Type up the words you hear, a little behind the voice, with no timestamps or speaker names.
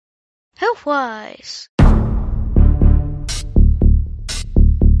Health Wyze.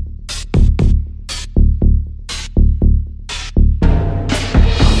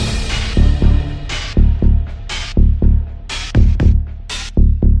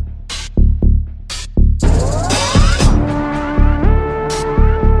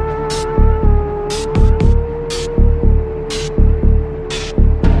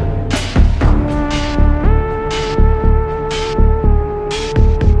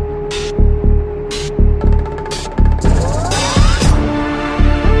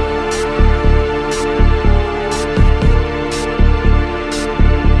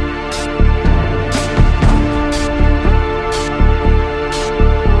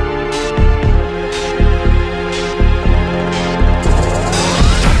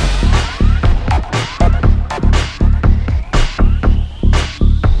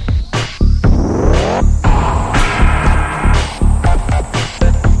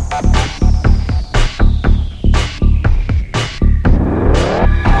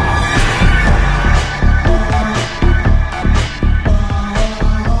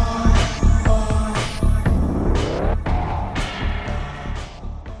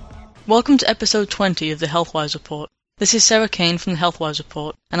 Welcome to episode 20 of the Health Wyze Report. This is Sarah Kane from the Health Wyze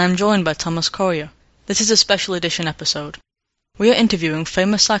Report, and I'm joined by Thomas Corrier. This is a special edition episode. We are interviewing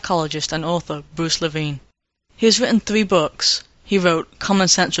famous psychologist and author Bruce Levine. He has written 3 books. He wrote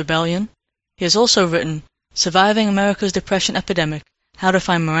Commonsense Rebellion. He has also written Surviving America's Depression Epidemic, How to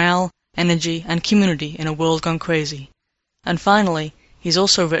Find Morale, Energy, and Community in a World Gone Crazy. And finally, he's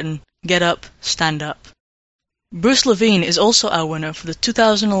also written Get Up, Stand Up. Bruce Levine is also our winner for the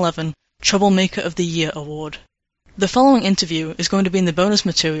 2011 Troublemaker of the Year Award. The following interview is going to be in the bonus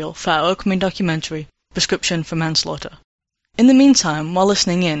material for our upcoming documentary, Prescription for Manslaughter. In the meantime, while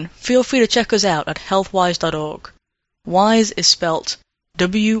listening in, feel free to check us out at healthwyze.org. Wyze is spelt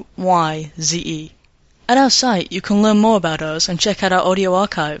W-Y-Z-E. At our site, you can learn more about us and check out our audio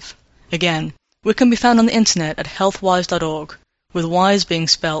archive. Again, we can be found on the internet at healthwyze.org, with Wyze being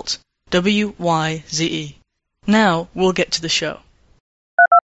spelt W-Y-Z-E. Now, we'll get to the show.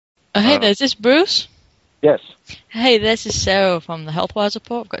 Hey there, is this Bruce? Yes. Hey, this is Sarah from the Health Wyze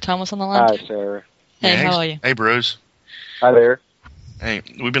Report. I've got Thomas on the line. Hi, Sarah. Hey, how are you? Hey, Bruce. Hi there. Hey,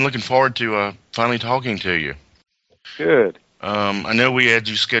 we've been looking forward to finally talking to you. Good. I know we had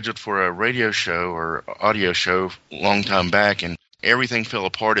you scheduled for a radio show or audio show a long time back, and everything fell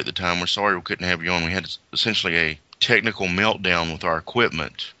apart at the time. We're sorry we couldn't have you on. We had essentially a technical meltdown with our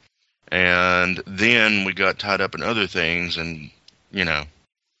equipment. And then we got tied up in other things, and, you know.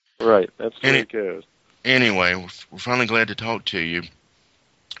 Right, that's the way it goes. Anyway, we're finally glad to talk to you.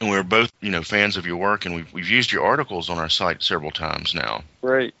 And we're both, fans of your work, and we've used your articles on our site several times now.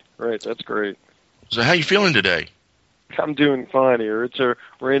 Right, that's great. So how you feeling today? I'm doing fine here. It's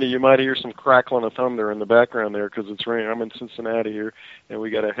Randy, you might hear some crackling of thunder in the background there because it's raining. I'm in Cincinnati here, and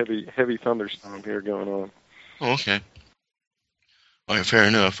we got a heavy thunderstorm here going on. Oh, okay. All right, fair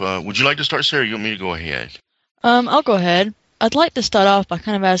enough. Would you like to start, Sarah? You want me to go ahead? I'll go ahead. I'd like to start off by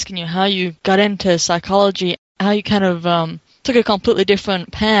kind of asking you how you got into psychology, how you kind of took a completely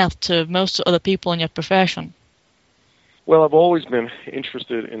different path to most other people in your profession. Well, I've always been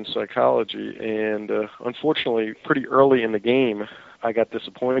interested in psychology, and unfortunately, pretty early in the game, I got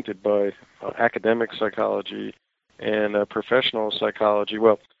disappointed by academic psychology and professional psychology.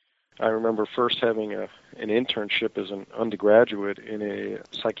 Well, I remember first having an internship as an undergraduate in a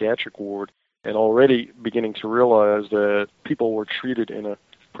psychiatric ward and already beginning to realize that people were treated in a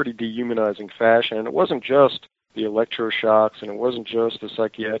pretty dehumanizing fashion. And it wasn't just the electroshocks and it wasn't just the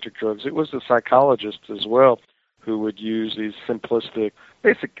psychiatric drugs. It was the psychologists as well who would use these simplistic,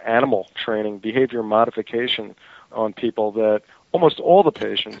 basic animal training, behavior modification on people that almost all the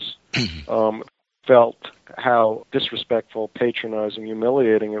patients felt how disrespectful, patronizing,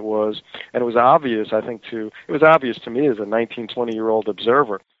 humiliating it was. And it was obvious, it was obvious to me as a 19, 20-year-old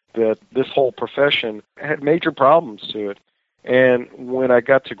observer that this whole profession had major problems to it. And when I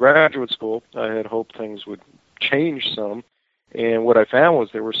got to graduate school, I had hoped things would change some. And what I found was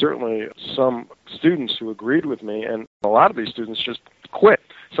there were certainly some students who agreed with me, and a lot of these students just quit.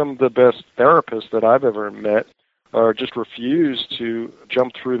 Some of the best therapists that I've ever met just refused to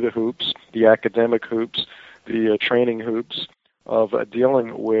jump through the hoops, the academic hoops, the training hoops of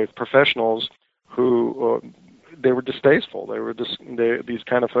dealing with professionals who they were distasteful. They were these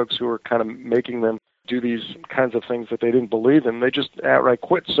kind of folks who were kind of making them do these kinds of things that they didn't believe in. They just outright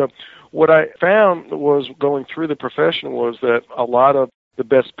quit. So what I found was going through the profession was that a lot of the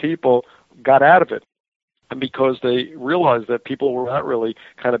best people got out of it. And because they realized that people were not really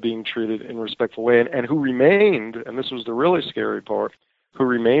kind of being treated in a respectful way, and who remained, and this was the really scary part, who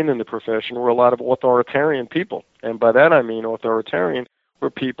remained in the profession were a lot of authoritarian people. And by that I mean authoritarian were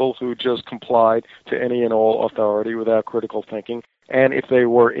people who just complied to any and all authority without critical thinking. And if they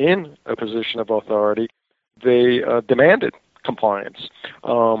were in a position of authority, they demanded compliance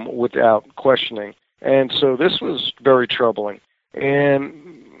without questioning. And so this was very troubling.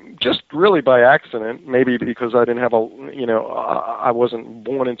 And just really by accident, maybe because I didn't have I wasn't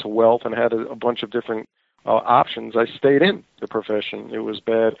born into wealth and had a bunch of different options, I stayed in the profession. It was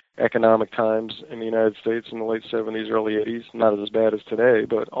bad economic times in the United States in the late 70s, early 80s, not as bad as today,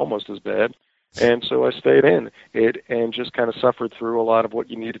 but almost as bad. And so I stayed in it and just kind of suffered through a lot of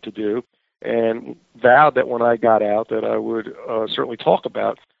what you needed to do, and vowed that when I got out that I would certainly talk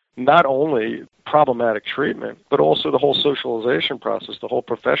about not only problematic treatment, but also the whole socialization process, the whole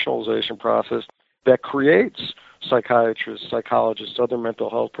professionalization process that creates psychiatrists, psychologists, other mental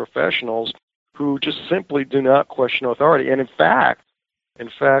health professionals who just simply do not question authority, and in fact,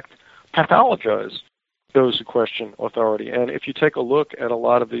 pathologize those who question authority. And if you take a look at a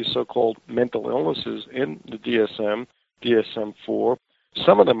lot of these so-called mental illnesses in the DSM, DSM-4,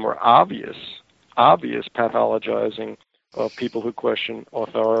 some of them are obvious pathologizing of people who question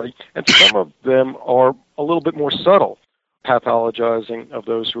authority, and some of them are a little bit more subtle pathologizing of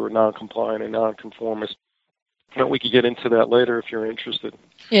those who are non-compliant and non-conformist. But we could get into that later if you're interested.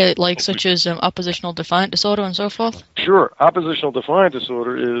 Yeah, such as oppositional defiant disorder and so forth? Sure. Oppositional defiant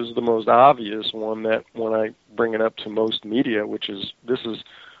disorder is the most obvious one that when I bring it up to most media, this is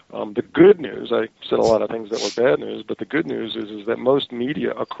the good news. I said a lot of things that were bad news, but the good news is that most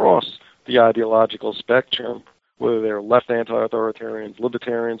media across the ideological spectrum, whether they're left anti-authoritarians,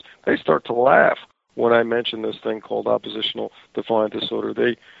 libertarians, they start to laugh when I mention this thing called oppositional defiant disorder.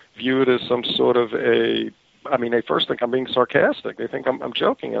 They view it as some sort of they first think I'm being sarcastic. They think I'm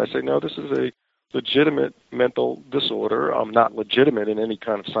joking. And I say, no, this is a legitimate mental disorder. Not legitimate in any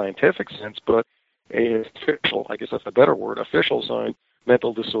kind of scientific sense, but an official, I guess that's a better word, official sign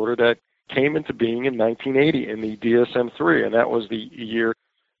mental disorder that came into being in 1980 in the DSM-3. And that was the year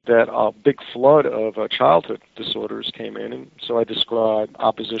that a big flood of childhood disorders came in. And so I describe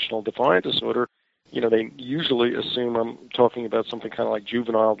oppositional defiant disorder. They usually assume I'm talking about something kind of like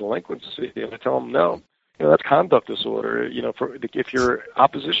juvenile delinquency. And I tell them, no. That's conduct disorder. If you're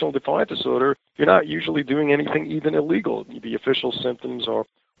oppositional defiant disorder, you're not usually doing anything even illegal. The official symptoms are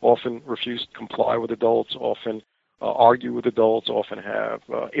often refuse to comply with adults, often argue with adults, often have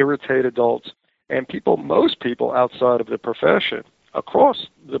irritate adults. And most people outside of the profession, across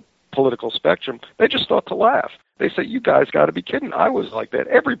the political spectrum, they just start to laugh. They say, you guys got to be kidding. I was like that.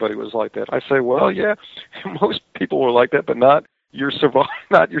 Everybody was like that. I say, well, yeah, most people were like that, but not your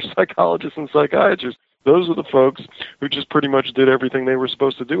psychologists and psychiatrists. Those are the folks who just pretty much did everything they were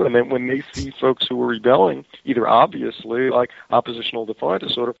supposed to do. And then when they see folks who were rebelling, either obviously, like oppositional defiant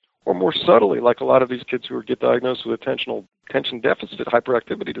disorder, or more subtly, like a lot of these kids who get diagnosed with attention deficit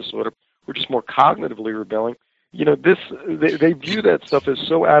hyperactivity disorder, who are just more cognitively rebelling, they view that stuff as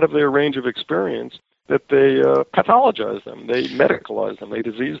so out of their range of experience that they pathologize them, they medicalize them, they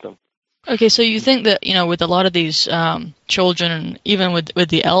disease them. Okay, so you think that, with a lot of these children, and even with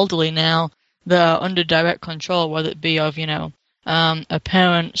the elderly now, they're under direct control, whether it be of, a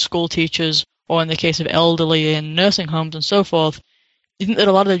parent, school teachers, or in the case of elderly in nursing homes and so forth. You think that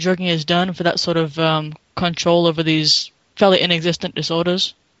a lot of the drugging is done for that sort of control over these fairly inexistent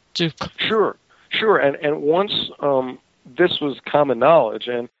disorders? Sure. And once this was common knowledge,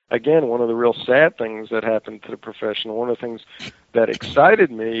 and again, one of the real sad things that happened to the profession, one of the things that excited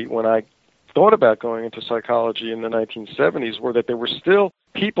me when I thought about going into psychology in the 1970s were that there were still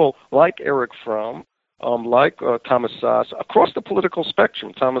people like Erich Fromm, like Thomas Szasz, across the political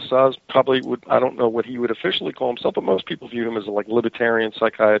spectrum. Thomas Szasz probably I don't know what he would officially call himself, but most people viewed him as a libertarian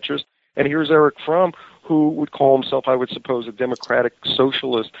psychiatrist. And here's Erich Fromm, who would call himself, I would suppose, a democratic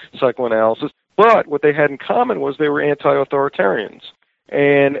socialist psychoanalyst. But what they had in common was they were anti-authoritarians.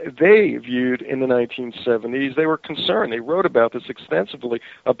 And they viewed in the 1970s, they were concerned. They wrote about this extensively,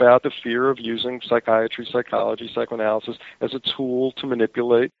 about the fear of using psychiatry, psychology, psychoanalysis as a tool to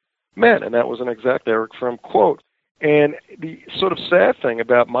manipulate men. And that was an exact Erich Fromm quote. And the sort of sad thing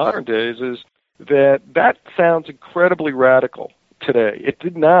about modern days is that sounds incredibly radical today. It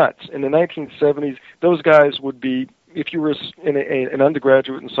did not. In the 1970s, those guys would be, if you were an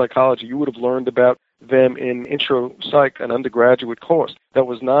undergraduate in psychology, you would have learned about them in intro psych, an undergraduate course. That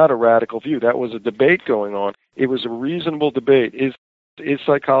was not a radical view. That was a debate going on. It was a reasonable debate. Is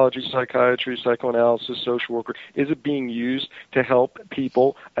psychology, psychiatry, psychoanalysis, social worker, is it being used to help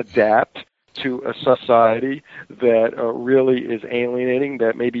people adapt to a society that really is alienating,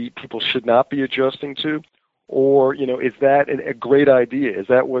 that maybe people should not be adjusting to? Or, is that a great idea? Is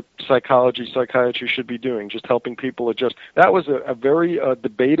that what psychiatry should be doing, just helping people adjust? That was a very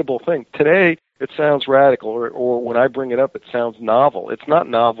debatable thing. Today, it sounds radical, or when I bring it up, it sounds novel. It's not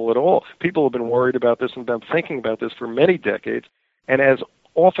novel at all. People have been worried about this and been thinking about this for many decades. And as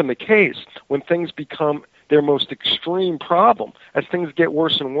often the case, when things become their most extreme problem, as things get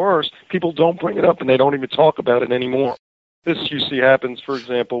worse and worse, people don't bring it up and they don't even talk about it anymore. This you see happens, for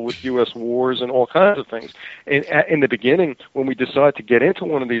example, with U.S. wars and all kinds of things. In the beginning, when we decide to get into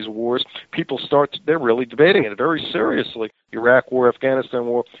one of these wars, they're really debating it very seriously. Iraq War, Afghanistan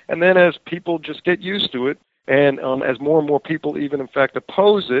War. And then as people just get used to it, and as more and more people even, in fact,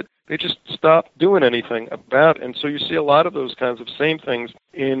 oppose it, they just stop doing anything about it. And so you see a lot of those kinds of same things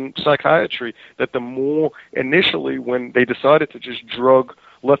in psychiatry, that the more initially when they decided to just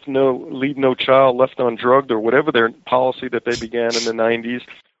leave no child left undrugged, or whatever their policy that they began in the 90s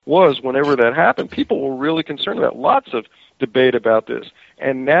was, whenever that happened, people were really concerned about lots of debate about this.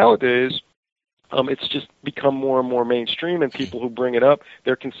 And nowadays, it's just become more and more mainstream, and people who bring it up,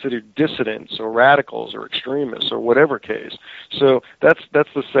 they're considered dissidents or radicals or extremists or whatever case. So that's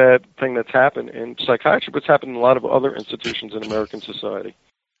the sad thing that's happened in psychiatry, but it's happened in a lot of other institutions in American society.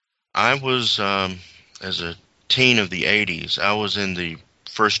 I was, as a teen of the 80s, I was in the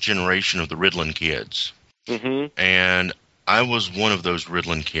first generation of the Ritalin kids. Mm-hmm. And I was one of those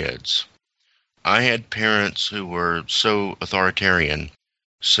Ritalin kids. I had parents who were so authoritarian,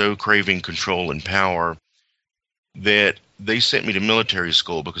 so craving control and power, that they sent me to military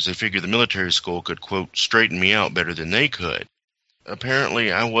school because they figured the military school could, quote, straighten me out better than they could.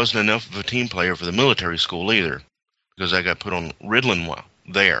 Apparently, I wasn't enough of a team player for the military school either, because I got put on Ritalin while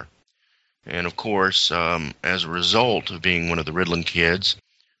there. And of course, as a result of being one of the Ritalin kids,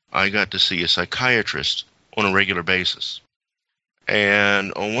 I got to see a psychiatrist on a regular basis.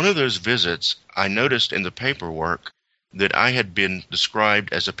 And on one of those visits, I noticed in the paperwork that I had been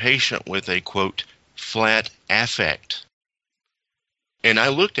described as a patient with a, quote, flat affect. And I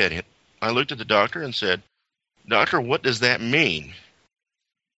looked at him. I looked at the doctor and said, "Doctor, what does that mean?"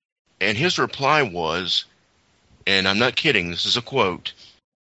 And his reply was, and I'm not kidding, this is a quote,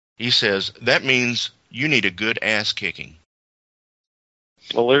 he says, "That means you need a good ass kicking."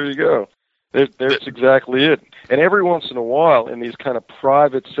 Well, there you go. That's exactly it. And every once in a while, in these kind of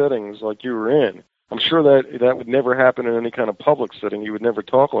private settings like you were in, I'm sure that would never happen in any kind of public setting. You would never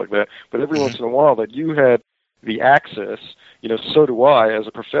talk like that. But every once in a while that you had the access, so do I as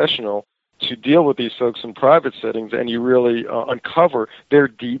a professional, to deal with these folks in private settings, and you really uncover their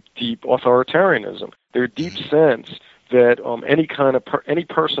deep, deep authoritarianism, their deep sense that any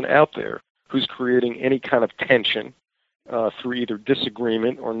person out there who's creating any kind of tension through either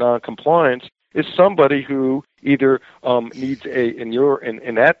disagreement or non-compliance is somebody who either needs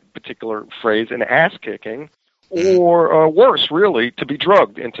in that particular phrase, an ass kicking, or worse, really, to be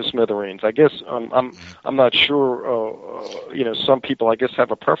drugged into smithereens. I guess I'm not sure. Some people, I guess,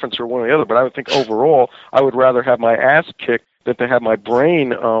 have a preference for one or the other, but I would think overall, I would rather have my ass kicked than to have my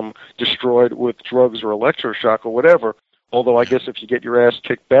brain destroyed with drugs or electroshock or whatever. Although I guess if you get your ass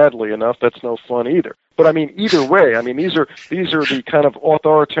kicked badly enough, that's no fun either. But I mean, either way, these are the kind of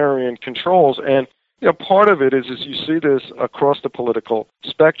authoritarian controls, and part of it is you see this across the political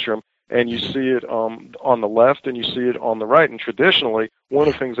spectrum, and you see it on the left, and you see it on the right. And traditionally, one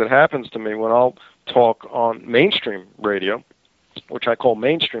of the things that happens to me when I'll talk on mainstream radio, which I call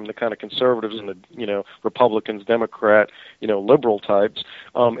mainstream, the kind of conservatives and the Republicans, Democrat, liberal types,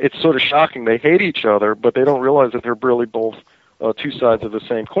 it's sort of shocking. They hate each other, but they don't realize that they're really both two sides of the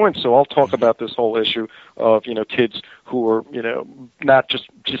same coin. So I'll talk about this whole issue of kids who are not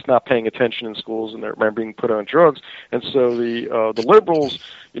just not paying attention in schools, and they're being put on drugs. And so the liberals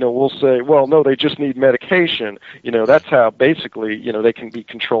will say, well, no, they just need medication. That's how basically they can be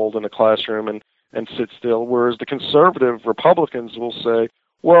controlled in the classroom and sit still. Whereas the conservative Republicans will say,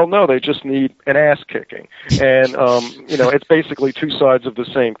 well, no, they just need an ass kicking. And it's basically two sides of the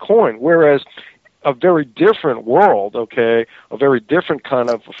same coin. Whereas a very different world, a very different kind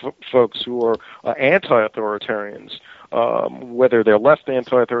of folks who are anti-authoritarians, whether they're left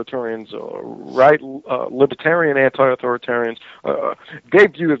anti-authoritarians or right libertarian anti-authoritarians, they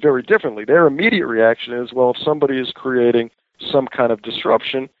view it very differently. Their immediate reaction is, well, if somebody is creating some kind of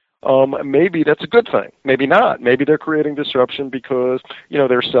disruption, maybe that's a good thing. Maybe not. Maybe they're creating disruption because,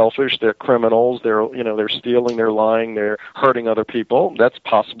 they're selfish, they're criminals, they're stealing, they're lying, they're hurting other people. That's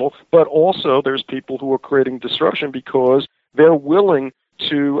possible. But also there's people who are creating disruption because they're willing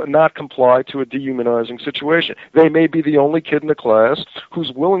to not comply to a dehumanizing situation. They may be the only kid in the class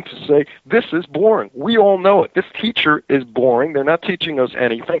who's willing to say, this is boring. We all know it. This teacher is boring. They're not teaching us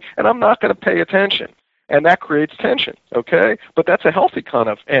anything, and I'm not going to pay attention. and that creates tension, okay? But that's a healthy kind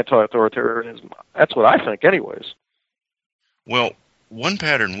of anti-authoritarianism. That's what I think anyways. Well, one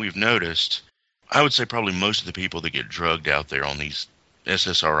pattern we've noticed, I would say probably most of the people that get drugged out there on these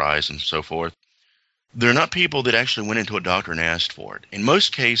SSRIs and so forth, they're not people that actually went into a doctor and asked for it. In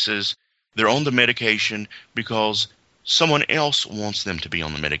most cases, they're on the medication because someone else wants them to be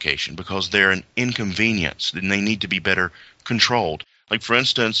on the medication, because they're an inconvenience and they need to be better controlled. Like, for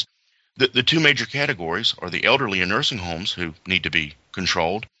instance, the two major categories are the elderly in nursing homes who need to be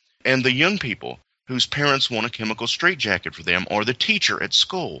controlled, and the young people whose parents want a chemical straitjacket for them, or the teacher at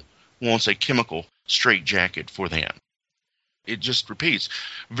school wants a chemical straitjacket for them. It just repeats.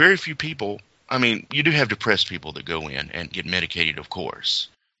 Very few people, I mean, you do have depressed people that go in and get medicated, of course,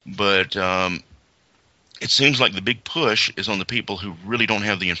 but it seems like the big push is on the people who really don't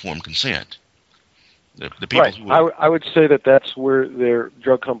have the informed consent. The people right. Who I would say that that's where their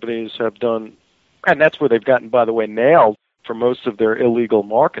drug companies have done, and that's where they've gotten, by the way, nailed for most of their illegal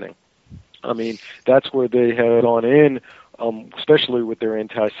marketing. I mean, that's where they have gone in, especially with their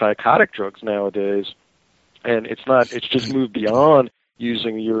antipsychotic drugs nowadays. And it's just moved beyond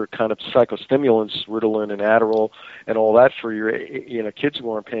using your kind of psychostimulants, Ritalin and Adderall, and all that for your kids who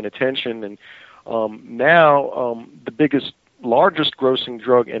aren't paying attention. And now the largest grossing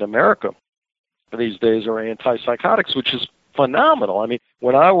drug in America these days are antipsychotics, which is phenomenal. I mean,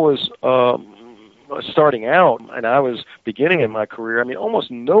 when I was starting out and I was beginning in my career, I mean,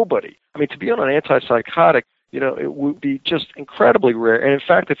 almost nobody. I mean, to be on an antipsychotic, it would be just incredibly rare. And in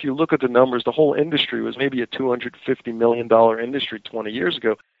fact, if you look at the numbers, the whole industry was maybe a $250 million industry 20 years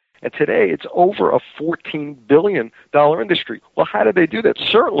ago. And today it's over a $14 billion industry. Well, how did they do that?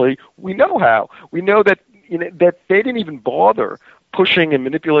 Certainly, we know how. We know that that they didn't even bother pushing and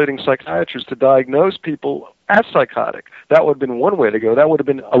manipulating psychiatrists to diagnose people as psychotic. That would have been one way to go. That would have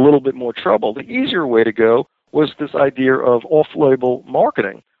been a little bit more trouble. The easier way to go was this idea of off-label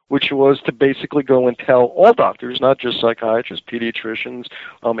marketing, which was to basically go and tell all doctors, not just psychiatrists, pediatricians,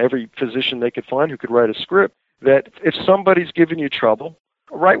 every physician they could find who could write a script, that if somebody's giving you trouble,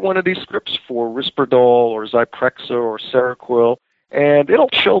 write one of these scripts for Risperdal or Zyprexa or Seroquel, and it'll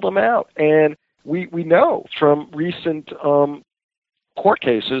chill them out. And we know from recent court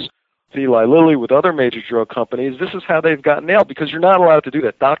cases, Eli Lilly with other major drug companies, this is how they've gotten nailed, because you're not allowed to do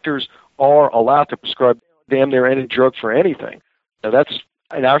that. Doctors are allowed to prescribe damn near any drug for anything. Now, that's,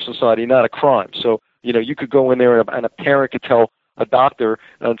 in our society, not a crime. So, you could go in there and a parent could tell a doctor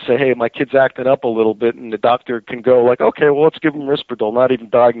and say, hey, my kid's acting up a little bit, and the doctor can go like, okay, well, let's give him Risperdal, not even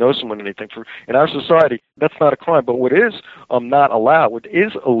diagnose him with anything. In our society, that's not a crime. But what is not allowed, what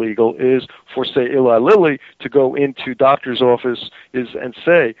is illegal, is for, say, Eli Lilly to go into doctor's office and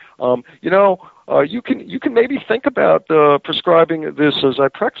say, you can maybe think about prescribing this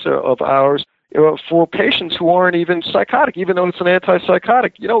Zyprexa of ours for patients who aren't even psychotic, even though it's an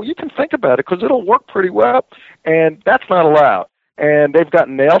antipsychotic. You can think about it because it'll work pretty well, and that's not allowed. And they've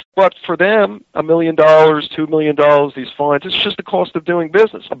gotten nailed, but for them, $1 million, $2 million, these fines, it's just the cost of doing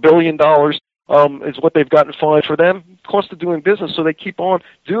business. $1 billion is what they've gotten fined for them, cost of doing business, so they keep on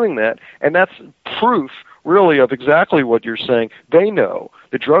doing that. And that's proof, really, of exactly what you're saying. They know,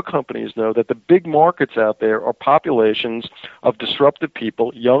 the drug companies know, that the big markets out there are populations of disruptive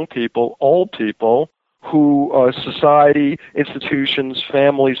people, young people, old people, who society, institutions,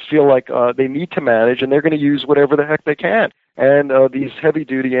 families feel like they need to manage, and they're going to use whatever the heck they can. And these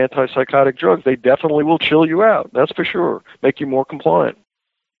heavy-duty antipsychotic drugs, they definitely will chill you out, that's for sure, make you more compliant.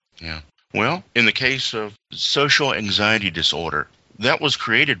 Yeah. Well, in the case of social anxiety disorder, that was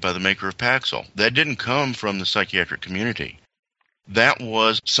created by the maker of Paxil. That didn't come from the psychiatric community. That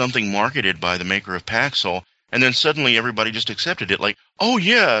was something marketed by the maker of Paxil, and then suddenly everybody just accepted it like, oh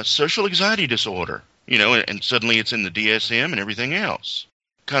yeah, social anxiety disorder. And suddenly it's in the DSM and everything else.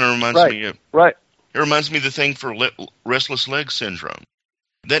 Kind of reminds me of... Right. It reminds me of the thing for restless leg syndrome.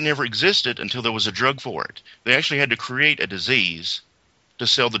 That never existed until there was a drug for it. They actually had to create a disease to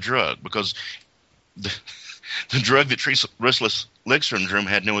sell the drug because the drug that treats restless leg syndrome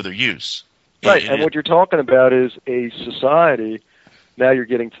had no other use. Right, and what you're talking about is a society, now you're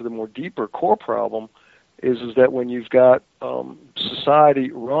getting to the more deeper core problem, is that when you've got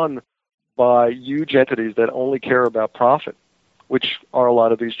society run by huge entities that only care about profit, which are a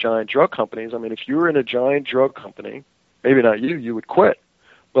lot of these giant drug companies. I mean, if you were in a giant drug company, maybe not you would quit.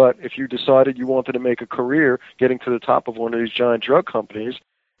 But if you decided you wanted to make a career getting to the top of one of these giant drug companies,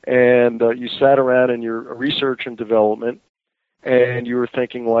 and you sat around in your research and development, and you were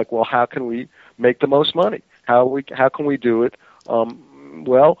thinking like, well, how can we make the most money? How can we do it?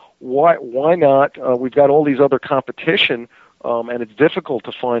 Well, why not? We've got all these other competition, and it's difficult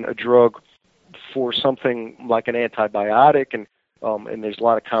to find a drug for something like an antibiotic, and there's a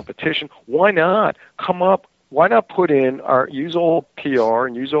lot of competition. Why not come up? Why not use all PR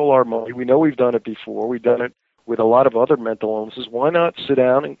and use all our money? We know we've done it before. We've done it with a lot of other mental illnesses. Why not sit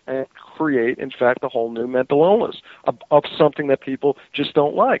down and create, in fact, a whole new mental illness of something that people just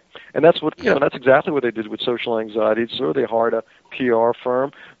don't like? And that's that's exactly what they did with social anxiety. So they hired a PR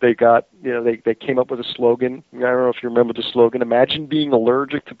firm. They got, they came up with a slogan. I don't know if you remember the slogan, "Imagine being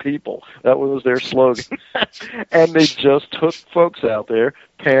allergic to people." That was their slogan. And they just took folks out there,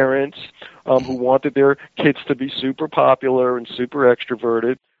 parents, who wanted their kids to be super popular and super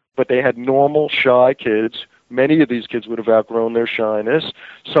extroverted, but they had normal, shy kids. Many of these kids would have outgrown their shyness.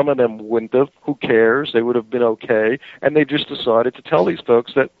 Some of them wouldn't have. Who cares? They would have been okay. And they just decided to tell these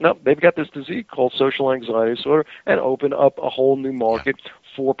folks that, no, they've got this disease called social anxiety disorder, and open up a whole new market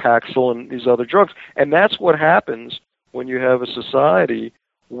for Paxil and these other drugs. And that's what happens when you have a society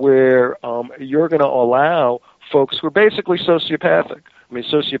where you're going to allow folks who are basically sociopathic. I mean,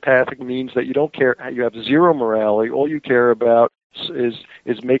 sociopathic means that you don't care, you have zero morality. All you care about is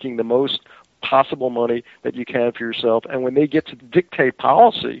making the most possible money that you can for yourself. And when they get to dictate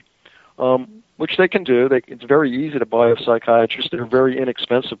policy, which they can do, it's very easy to buy a psychiatrist. They're very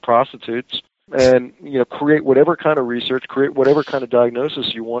inexpensive prostitutes. And, create whatever kind of research, create whatever kind of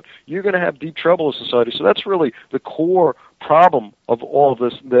diagnosis you want, you're going to have deep trouble in society. So that's really the core problem of all of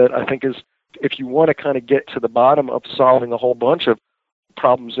this, that I think is, if you want to kind of get to the bottom of solving a whole bunch of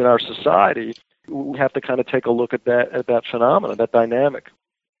problems in our society, we have to kind of take a look at that phenomenon, that dynamic.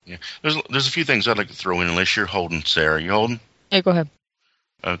 Yeah, there's a few things I'd like to throw in, unless you're holding, Sarah. You holding? Yeah, go ahead.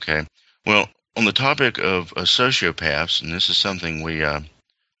 Okay. Well, on the topic of sociopaths, and this is something we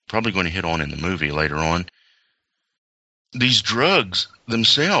probably going to hit on in the movie later on, these drugs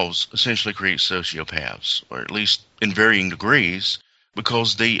themselves essentially create sociopaths, or at least in varying degrees,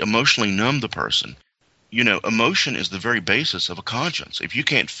 because they emotionally numb the person. Emotion is the very basis of a conscience. If you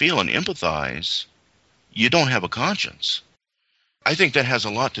can't feel and empathize, you don't have a conscience. I think that has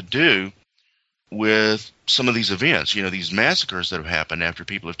a lot to do with some of these events, these massacres that have happened after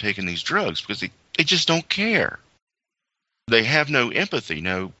people have taken these drugs, because they just don't care. They have no empathy,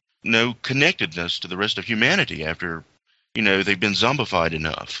 no connectedness to the rest of humanity after, they've been zombified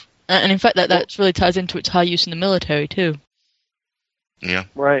enough. And in fact, that really ties into its high use in the military, too. Yeah.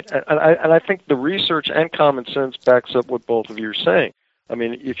 Right. And I think the research and common sense backs up what both of you are saying. I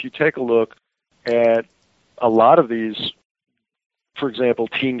mean, if you take a look at a lot of these, for example,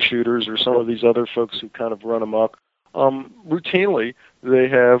 teen shooters or some of these other folks who kind of run amok, routinely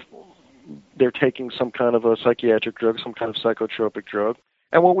they're taking some kind of a psychiatric drug, some kind of psychotropic drug.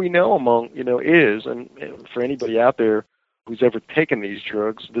 And what we know is, and for anybody out there who's ever taken these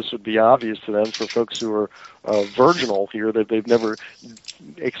drugs, this would be obvious to them. For folks who are virginal here, that they've never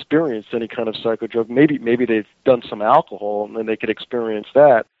experienced any kind of psychodrug, maybe they've done some alcohol and then they could experience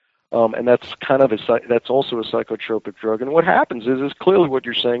that. And that's that's also a psychotropic drug. And what happens is clearly what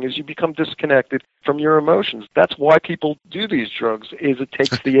you're saying is you become disconnected from your emotions. That's why people do these drugs, is it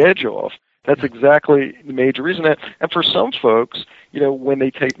takes the edge off. That's exactly the major reason. And for some folks, when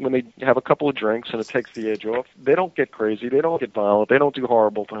they have a couple of drinks and it takes the edge off, they don't get crazy, they don't get violent, they don't do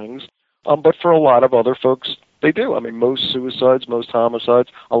horrible things. But for a lot of other folks, they do. I mean, most suicides, most homicides,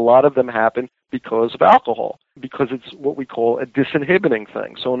 a lot of them happen because of alcohol, because it's what we call a disinhibiting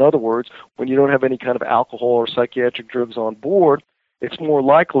thing. So in other words, when you don't have any kind of alcohol or psychiatric drugs on board, it's more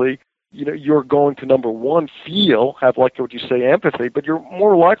likely, you're going to, number one, have, like what you say, empathy, but you're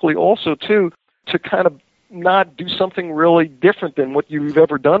more likely also, too, to kind of not do something really different than what you've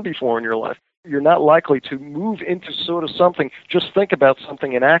ever done before in your life. You're not likely to move into sort of something, just think about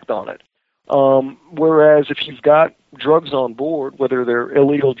something and act on it. Whereas if you've got drugs on board, whether they're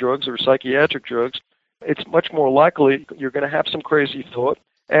illegal drugs or psychiatric drugs, it's much more likely you're going to have some crazy thought,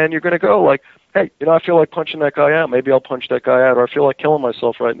 and you're going to go like, hey, I feel like punching that guy out. Maybe I'll punch that guy out. Or I feel like killing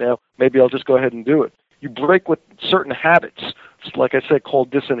myself right now. Maybe I'll just go ahead and do it. You break with certain habits, like I said, called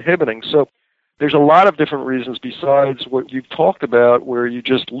disinhibiting. So there's a lot of different reasons besides what you've talked about, where you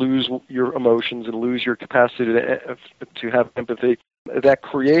just lose your emotions and lose your capacity to have empathy, that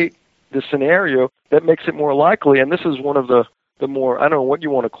create the scenario that makes it more likely. And this is one of the more, I don't know what you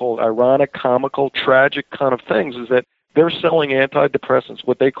want to call it, ironic, comical, tragic kind of things, is that they're selling antidepressants,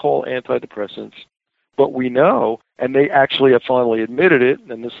 what they call antidepressants. But we know, and they actually have finally admitted it,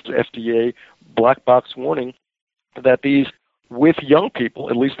 and this is FDA black box warning, that these, with young people,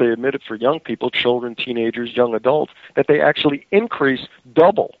 at least they admit it for young people, children, teenagers, young adults, that they actually increase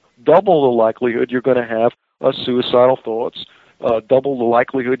double the likelihood you're going to have suicidal thoughts, double the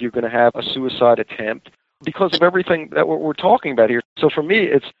likelihood you're going to have a suicide attempt, because of everything that we're talking about here. So for me,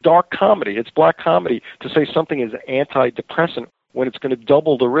 it's dark comedy. It's black comedy to say something is antidepressant when it's going to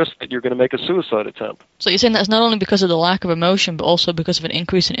double the risk that you're going to make a suicide attempt. So you're saying that's not only because of the lack of emotion, but also because of an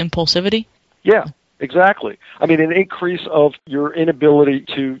increase in impulsivity? Yeah, exactly. I mean, an increase of your inability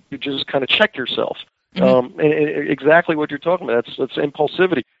to just kind of check yourself. And exactly what you're talking about. That's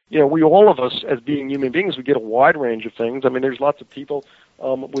impulsivity. We, all of us, as being human beings, we get a wide range of things. I mean, there's lots of people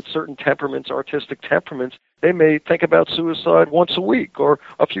with certain temperaments, artistic temperaments. They may think about suicide once a week or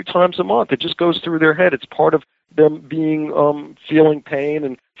a few times a month. It just goes through their head. It's part of them being feeling pain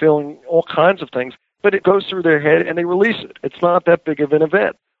and feeling all kinds of things. But it goes through their head and they release it. It's not that big of an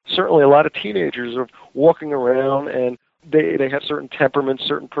event. Certainly, a lot of teenagers are walking around and they have certain temperaments,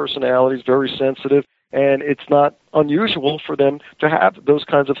 certain personalities, very sensitive. And it's not unusual for them to have those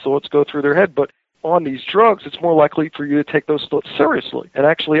kinds of thoughts go through their head. But on these drugs, it's more likely for you to take those thoughts seriously and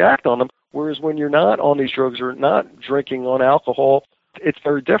actually act on them. Whereas when you're not on these drugs or not drinking on alcohol, it's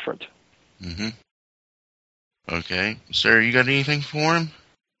very different. Mm-hmm. Okay. Sarah, you got anything for him?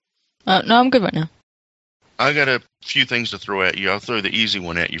 No, I'm good right now. I got a few things to throw at you. I'll throw the easy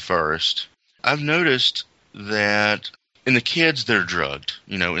one at you first. I've noticed that in the kids that are drugged,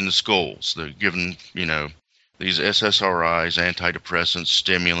 in the schools, they're given, these SSRIs, antidepressants,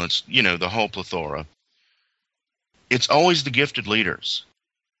 stimulants, the whole plethora. It's always the gifted leaders.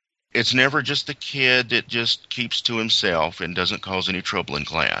 It's never just the kid that just keeps to himself and doesn't cause any trouble in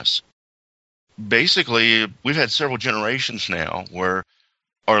class. Basically, we've had several generations now where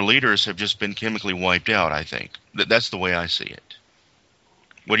our leaders have just been chemically wiped out, I think. That's the way I see it.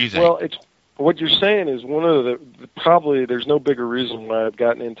 What do you think? Well, what you're saying is one of probably there's no bigger reason why I've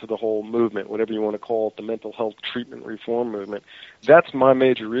gotten into the whole movement, whatever you want to call it, the mental health treatment reform movement. That's my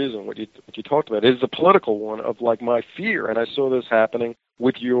major reason. What you talked about is the political one of like my fear, and I saw this happening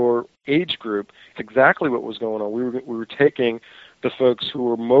with your age group. It's exactly what was going on. We were taking the folks who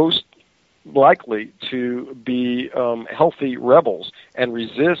were most likely to be healthy rebels and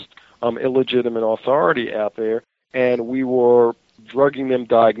resist illegitimate authority out there, and we were drugging them,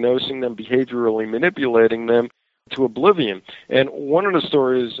 diagnosing them, behaviorally manipulating them to oblivion. And one of the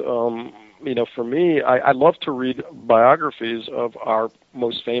stories, for me, I love to read biographies of our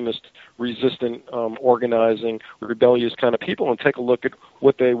most famous resistant, organizing, rebellious kind of people and take a look at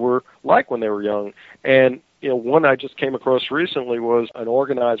what they were like when they were young. And one I just came across recently was an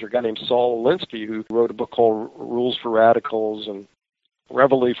organizer, a guy named Saul Alinsky, who wrote a book called Rules for Radicals and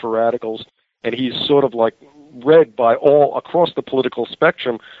Reveille for Radicals. And he's sort of like read by all across the political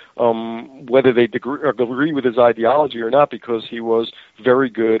spectrum, whether they agree with his ideology or not, because he was very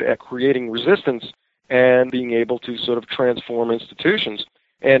good at creating resistance and being able to sort of transform institutions.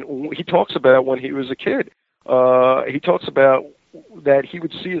 And he talks about when he was a kid, he talks about that he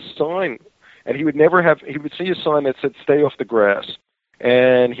would see a sign, and he would see a sign that said, "Stay off the grass."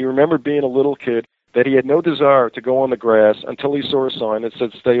 And he remembered being a little kid that he had no desire to go on the grass until he saw a sign that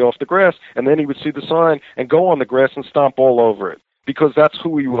said, "Stay off the grass," and then he would see the sign and go on the grass and stomp all over it, because that's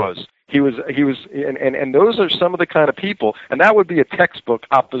who he was. And those are some of the kind of people, and that would be a textbook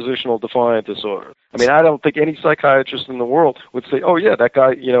oppositional defiant disorder. I mean, I don't think any psychiatrist in the world would say, "Oh yeah, that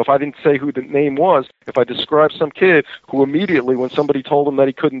guy," if I didn't say who the name was, if I described some kid who immediately, when somebody told him that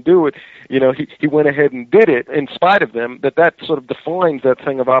he couldn't do it, he went ahead and did it in spite of them, that sort of defines that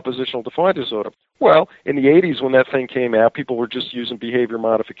thing of oppositional defiant disorder. Well, in the 80s when that thing came out, people were just using behavior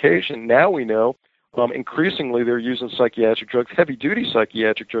modification. Now we know increasingly they're using psychiatric drugs, heavy-duty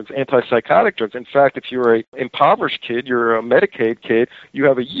psychiatric drugs, antipsychotic drugs. In fact, if you're a impoverished kid, you're a Medicaid kid, you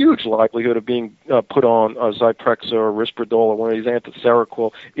have a huge likelihood of being put on Zyprexa or Risperdal or one of these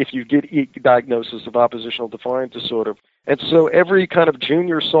anti-Seroquel if you get a diagnosis of oppositional defiant disorder. And so every kind of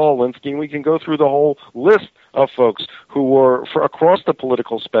junior Saul Alinsky, we can go through the whole list of folks who were across the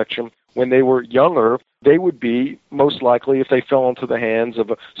political spectrum when they were younger, they would be most likely, if they fell into the hands of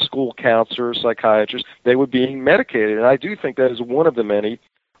a school counselor or psychiatrist, they were being medicated. And I do think that is one of the many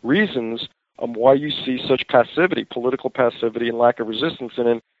reasons why you see such passivity, political passivity and lack of resistance. And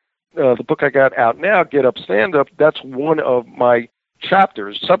in the book I got out now, Get Up, Stand Up, that's one of my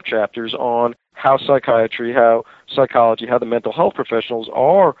sub-chapters on how psychiatry, how psychology, how the mental health professionals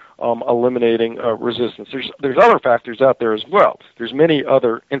are eliminating resistance. There's other factors out there as well. There's many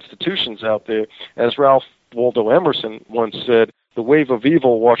other institutions out there. As Ralph Waldo Emerson once said, the wave of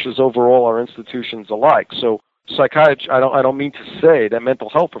evil washes over all our institutions alike. So psychiatry, I don't mean to say that mental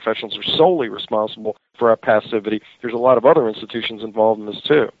health professionals are solely responsible for our passivity. There's a lot of other institutions involved in this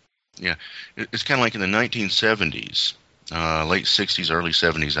too. Yeah, it's kind of like in the 1970s. Late 60s, early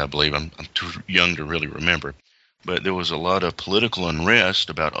 70s, I believe. I'm too young to really remember. but there was a lot of political unrest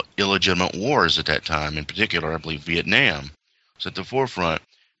about illegitimate wars at that time. In particular, I believe Vietnam was at the forefront,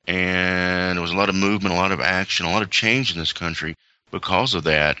 and there was a lot of movement, a lot of action, a lot of change in this country because of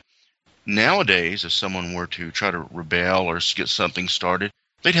that. Nowadays, if someone were to try to rebel or get something started,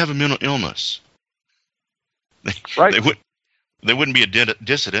 they'd have a mental illness. Right. They wouldn't be a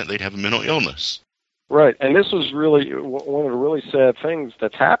dissident, they'd have a mental illness. Right, and this was really one of the really sad things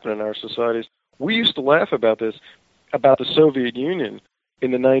that's happened in our societies. We used to laugh about this, about the Soviet Union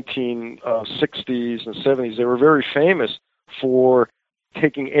in the 1960s and 70s. They were very famous for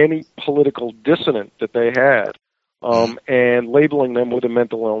taking any political dissident that they had and labeling them with a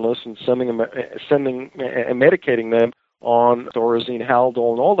mental illness and sending and medicating them on Thorazine,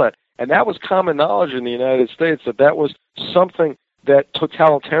 Haldol, and all that. And that was common knowledge in the United States that was something that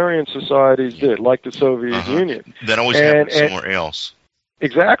totalitarian societies did, like the Soviet Union. That always happened somewhere else.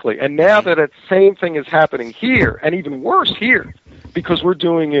 Exactly. And now that same thing is happening here, and even worse here, because we're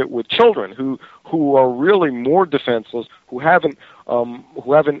doing it with children who are really more defenseless, who haven't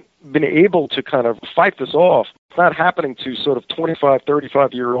been able to kind of fight this off. It's not happening to sort of 25,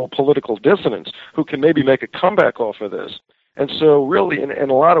 35-year-old political dissidents who can maybe make a comeback off of this. And so really, in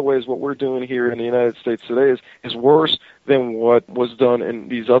a lot of ways, what we're doing here in the United States today is worse than what was done in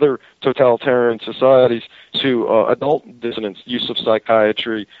these other totalitarian societies to adult dissidents, use of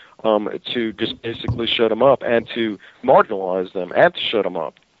psychiatry to just basically shut them up and to marginalize them and to shut them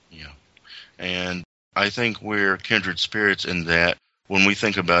up. Yeah. And I think we're kindred spirits in that when we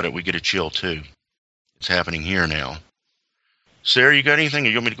think about it, we get a chill too. It's happening here now. Sarah, you got anything, or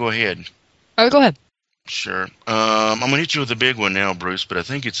you want me to go ahead? Oh, go ahead. Sure. I'm going to hit you with a big one now, Bruce, but I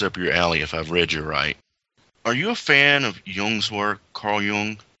think it's up your alley if I've read you right. Are you a fan of Jung's work, Carl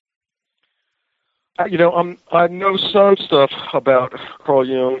Jung? I know some stuff about Carl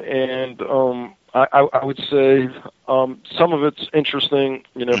Jung, and I would say some of it's interesting.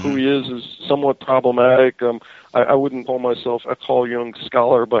 Who he is somewhat problematic. I wouldn't call myself a Carl Jung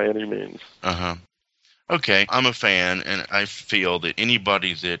scholar by any means. Okay, I'm a fan, and I feel that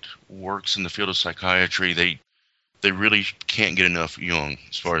anybody that works in the field of psychiatry, they really can't get enough Jung,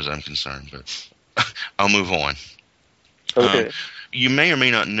 as far as I'm concerned, but I'll move on. Okay. You may or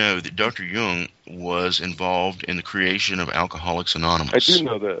may not know that Dr. Jung was involved in the creation of Alcoholics Anonymous. I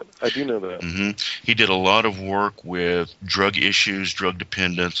do know that. He did a lot of work with drug issues, drug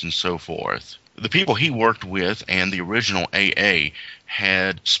dependence, and so forth. The people he worked with and the original AA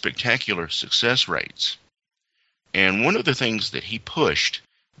had spectacular success rates. And one of the things that he pushed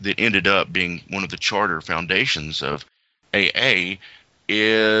that ended up being one of the charter foundations of AA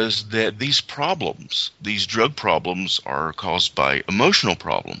is that these problems, these drug problems, are caused by emotional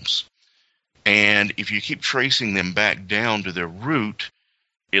problems. And if you keep tracing them back down to their root,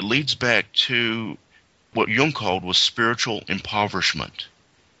 it leads back to what Jung called was spiritual impoverishment.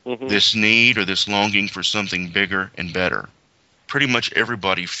 This need or this longing for something bigger and better. Pretty much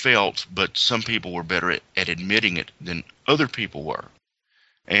everybody felt, but some people were better at admitting it than other people were.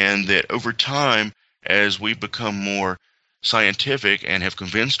 And that over time, as we've become more scientific and have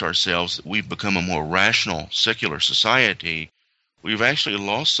convinced ourselves that we've become a more rational, secular society, we've actually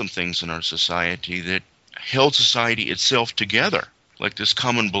lost some things in our society that held society itself together, like this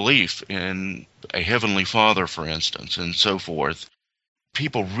common belief in a heavenly Father, for instance, and so forth.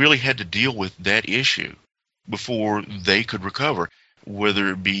 People really had to deal with that issue before they could recover, whether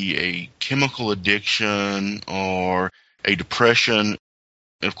it be a chemical addiction or a depression.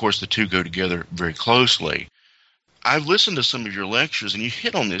 Of course, the two go together very closely. I've listened to some of your lectures, and you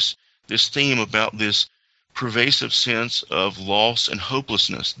hit on this theme about this pervasive sense of loss and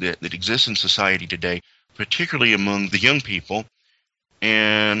hopelessness that exists in society today, particularly among the young people.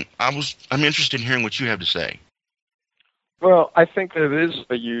 And I'm interested in hearing what you have to say. Well, I think that it is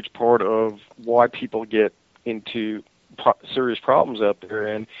a huge part of why people get into serious problems out there,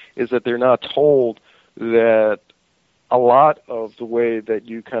 and is that they're not told that a lot of the way that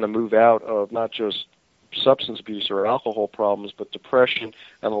you kind of move out of not just substance abuse or alcohol problems, but depression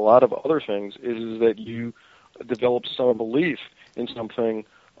and a lot of other things is that you develop some belief in something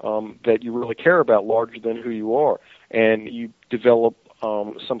that you really care about larger than who you are, and you develop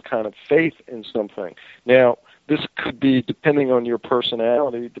some kind of faith in something. Now, this could be, depending on your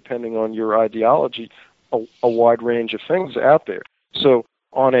personality, depending on your ideology, a wide range of things out there. So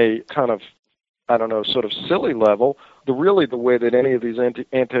on a kind of, sort of silly level, the way that any of these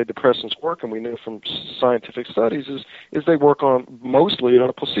antidepressants work, and we know from scientific studies, is they work mostly on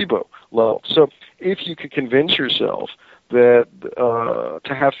a placebo level. So if you could convince yourself that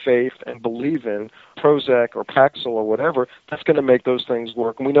to have faith and believe in Prozac or Paxil or whatever, that's going to make those things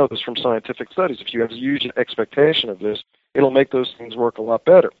work. And we know this from scientific studies. If you have a huge expectation of this, it'll make those things work a lot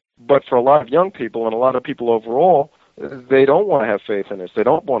better. But for a lot of young people and a lot of people overall, they don't want to have faith in this. They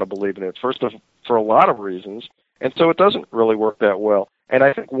don't want to believe in it, for a lot of reasons. And so it doesn't really work that well. And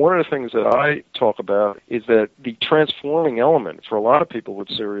I think one of the things that I talk about is that the transforming element for a lot of people with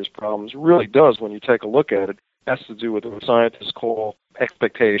serious problems really does, when you take a look at it, has to do with what scientists call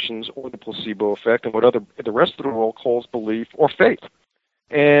expectations or the placebo effect, and what the rest of the world calls belief or faith.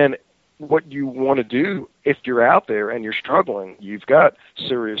 And what you want to do if you're out there and you're struggling, you've got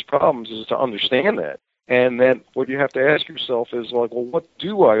serious problems, is to understand that. And then what you have to ask yourself is like, well, what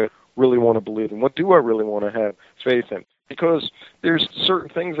do I really want to believe in? What do I really want to have faith in? Because there's certain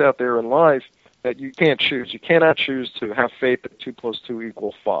things out there in life that you can't choose. You cannot choose to have faith that 2 + 2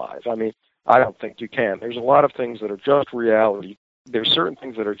 = 5. I mean, I don't think you can. There's a lot of things that are just reality. There's certain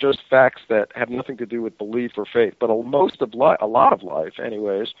things that are just facts that have nothing to do with belief or faith. But a lot of life,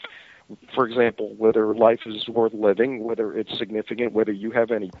 anyways, for example, whether life is worth living, whether it's significant, whether you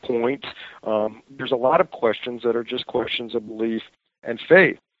have any point, there's a lot of questions that are just questions of belief and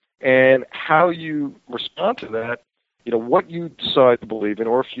faith. And how you respond to that, what you decide to believe in,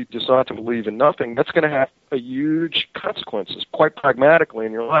 or if you decide to believe in nothing, that's going to have a huge consequences, quite pragmatically,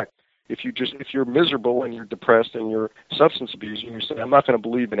 in your life. If you're miserable and you're depressed and you're substance abusing, and you say, I'm not going to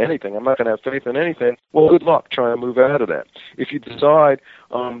believe in anything, I'm not going to have faith in anything, well, good luck trying to move out of that. If you decide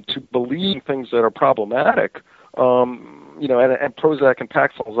to believe in things that are problematic, and Prozac and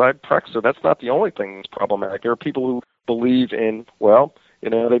Paxil, that's not the only thing that's problematic. There are people who believe in,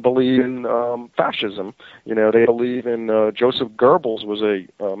 they believe in fascism. They believe in Joseph Goebbels was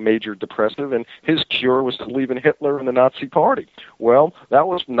a major depressive, and his cure was to believe in Hitler and the Nazi Party. Well, that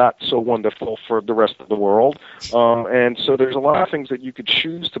was not so wonderful for the rest of the world. And so there's a lot of things that you could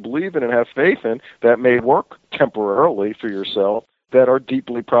choose to believe in and have faith in that may work temporarily for yourself, that are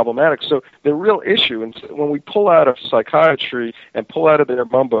deeply problematic. So the real issue, and when we pull out of psychiatry and pull out of their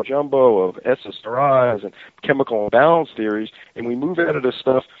mumbo-jumbo of SSRIs and chemical imbalance theories, and we move out of this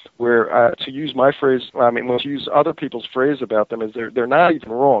stuff where, to use my phrase, let's use other people's phrase about them, is they're not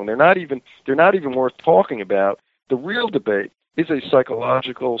even wrong. They're not even worth talking about. The real debate is a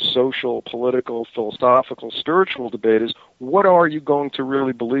psychological, social, political, philosophical, spiritual debate is, what are you going to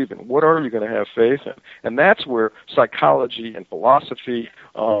really believe in? What are you going to have faith in? And that's where psychology and philosophy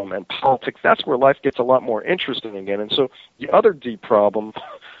and politics, that's where life gets a lot more interesting again. And so the other deep problem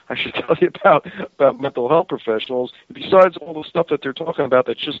I should tell you about mental health professionals, besides all the stuff that they're talking about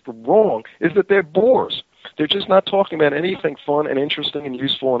that's just wrong, is that they're bores. They're just not talking about anything fun and interesting and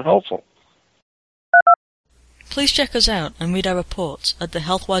useful and helpful. Please check us out and read our reports at the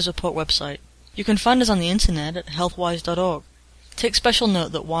Health Wyze Report website. You can find us on the internet at healthwyze.org. Take special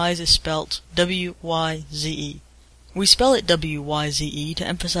note that Wyze is spelt W-Y-Z-E. We spell it W-Y-Z-E to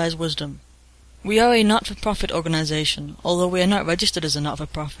emphasize wisdom. We are a not-for-profit organization, although we are not registered as a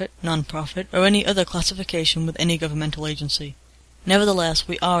not-for-profit, non-profit, or any other classification with any governmental agency. Nevertheless,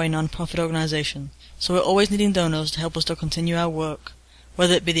 we are a non-profit organization, so we're always needing donors to help us to continue our work,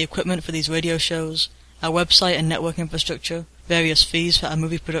 whether it be the equipment for these radio shows, our website and network infrastructure, various fees for our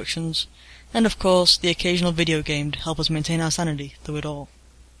movie productions, and of course, the occasional video game to help us maintain our sanity through it all.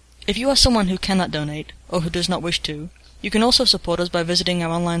 If you are someone who cannot donate, or who does not wish to, you can also support us by visiting our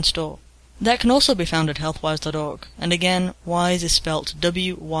online store. That can also be found at healthwyze.org, and again, Wyze is spelt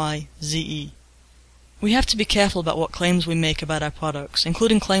W-Y-Z-E. We have to be careful about what claims we make about our products,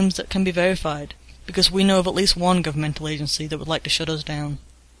 including claims that can be verified, because we know of at least one governmental agency that would like to shut us down.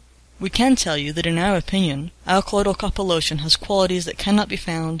 We can tell you that in our opinion, our colloidal copper lotion has qualities that cannot be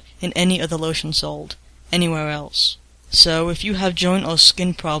found in any other lotion sold, anywhere else. So, if you have joint or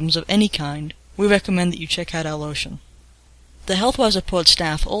skin problems of any kind, we recommend that you check out our lotion. The Health Wyze Report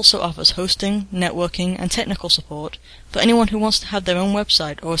staff also offers hosting, networking, and technical support for anyone who wants to have their own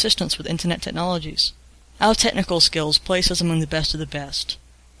website or assistance with internet technologies. Our technical skills place us among the best of the best.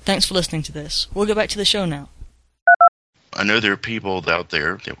 Thanks for listening to this. We'll get back to the show now. I know there are people out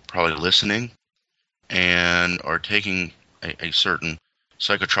there that are probably listening and are taking a certain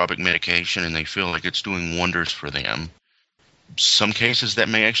psychotropic medication and they feel like it's doing wonders for them. Some cases that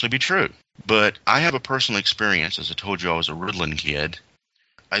may actually be true. But I have a personal experience. As I told you, I was a Ritalin kid.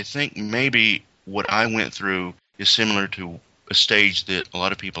 I think maybe what I went through is similar to a stage that a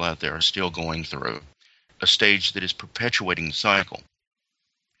lot of people out there are still going through, a stage that is perpetuating the cycle.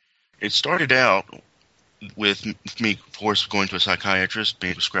 It started out with me, of course, going to a psychiatrist,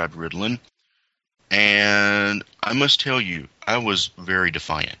 being prescribed Ritalin, and I must tell you, I was very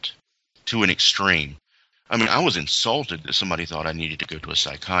defiant, to an extreme. I mean, I was insulted that somebody thought I needed to go to a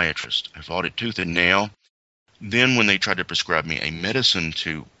psychiatrist. I fought it tooth and nail. Then when they tried to prescribe me a medicine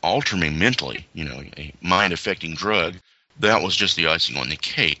to alter me mentally, a mind-affecting drug, that was just the icing on the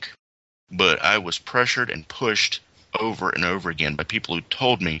cake. But I was pressured and pushed over and over again by people who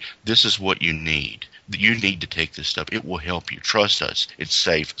told me, this is what you need. You need to take this stuff. It will help you. Trust us. It's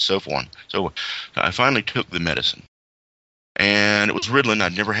safe, so on. So I finally took the medicine. And it was Ritalin.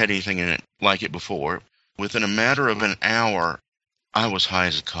 I'd never had anything in it like it before. Within a matter of an hour, I was high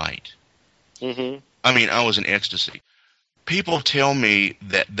as a kite. Mm-hmm. I mean, I was in ecstasy. People tell me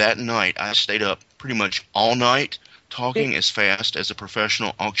that night I stayed up pretty much all night talking as fast as a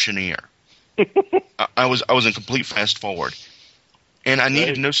professional auctioneer. I was in complete fast forward. And I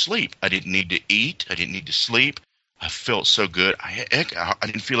needed no sleep. I didn't need to eat. I didn't need to sleep. I felt so good. I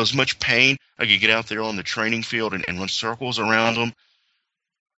didn't feel as much pain. I could get out there on the training field and run circles around them.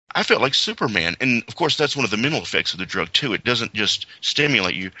 I felt like Superman. And, of course, that's one of the mental effects of the drug, too. It doesn't just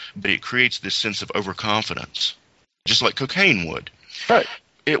stimulate you, but it creates this sense of overconfidence, just like cocaine would. Right.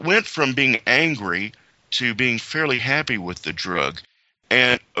 It went from being angry to being fairly happy with the drug.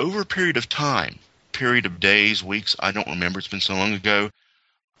 And over a period of time, period of days, weeks, I don't remember, it's been so long ago,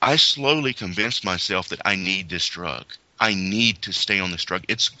 I slowly convinced myself that I need this drug. I need to stay on this drug.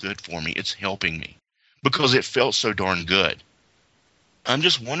 It's good for me. It's helping me because it felt so darn good. I'm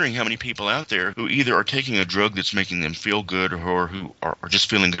just wondering how many people out there who either are taking a drug that's making them feel good or who are just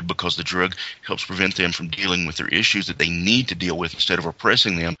feeling good because the drug helps prevent them from dealing with their issues that they need to deal with instead of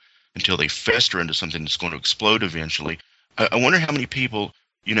oppressing them until they fester into something that's going to explode eventually. I wonder how many people,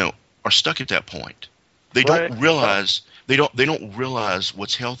 are stuck at that point. They don't realize they don't realize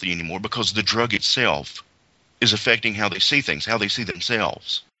what's healthy anymore because the drug itself is affecting how they see things, how they see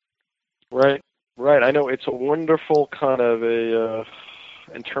themselves. Right. I know it's a wonderful kind of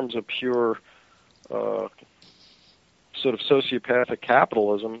in terms of pure sort of sociopathic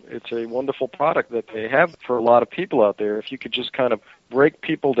capitalism, it's a wonderful product that they have for a lot of people out there. If you could just kind of break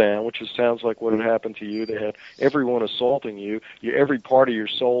people down, which sounds like what had happened to you. They had everyone assaulting you. Every part of your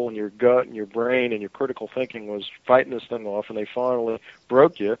soul and your gut and your brain and your critical thinking was fighting this thing off, and they finally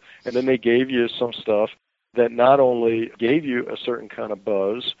broke you. And then they gave you some stuff that not only gave you a certain kind of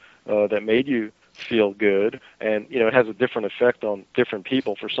buzz that made you feel good, and it has a different effect on different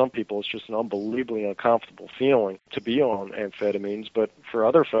people. For some people, it's just an unbelievably uncomfortable feeling to be on amphetamines, but for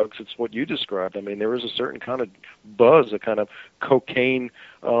other folks, it's what you described. I mean, there is a certain kind of buzz, a kind of cocaine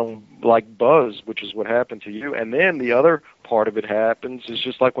like buzz, which is what happened to you. And then the other part of it happens is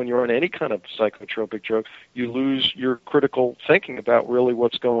just like when you're on any kind of psychotropic drug, you lose your critical thinking about really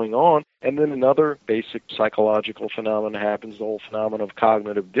what's going on. And then another basic psychological phenomenon happens, the whole phenomenon of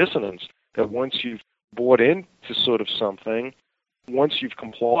cognitive dissonance, that once you've bought into sort of something, once you've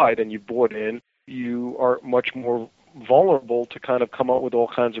complied and you've bought in, you are much more vulnerable to kind of come up with all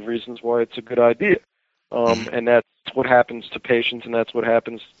kinds of reasons why it's a good idea. And that's what happens to patients, and that's what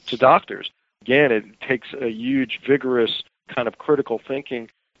happens to doctors. Again, it takes a huge, vigorous kind of critical thinking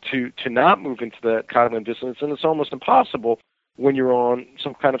to not move into that cognitive dissonance, and it's almost impossible when you're on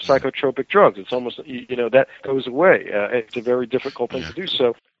some kind of psychotropic drugs. It's almost, that goes away. It's a very difficult thing to do.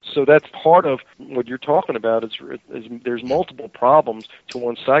 So that's part of what you're talking about is there's multiple problems to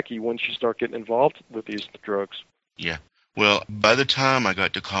one's psyche once you start getting involved with these drugs. Yeah. Well, by the time I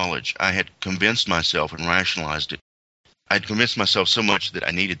got to college, I had convinced myself and rationalized it. I'd convinced myself so much that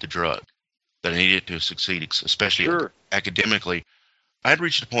I needed the drug, that I needed to succeed, especially academically. I'd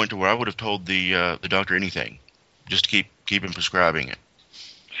reached a point to where I would have told the doctor anything, just to keep him prescribing it.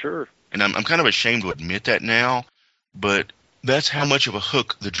 Sure. And I'm kind of ashamed to admit that now, but that's how much of a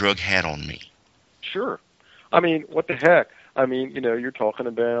hook the drug had on me. Sure. I mean, what the heck? I mean, you're talking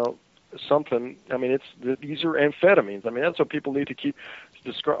about something. I mean, these are amphetamines. I mean, that's what people need to keep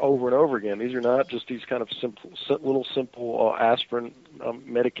over and over again. These are not just these kind of simple aspirin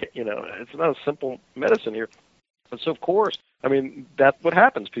medication. It's not a simple medicine here. And so, of course, I mean, that's what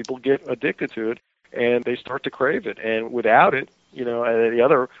happens. People get addicted to it, and they start to crave it. And without it, and the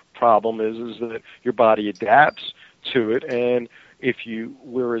other problem is that your body adapts to it. And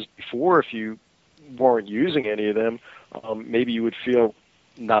whereas before, if you weren't using any of them, maybe you would feel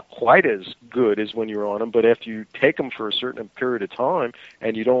not quite as good as when you're on them. But after you take them for a certain period of time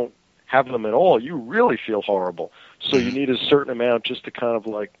and you don't have them at all, you really feel horrible. So you need a certain amount just to kind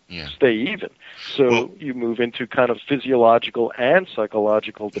of stay even. So you move into kind of physiological and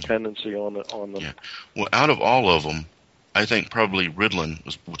psychological dependency on them. Yeah. Well, out of all of them, I think probably Ritalin,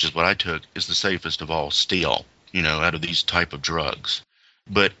 which is what I took, is the safest of all still, out of these type of drugs.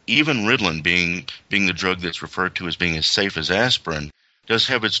 But even Ritalin being the drug that's referred to as being as safe as aspirin does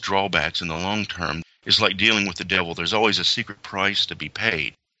have its drawbacks in the long term. is like dealing with the devil. There's always a secret price to be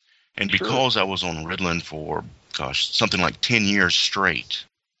paid. And Sure. because I was on Ritalin for, something like 10 years straight,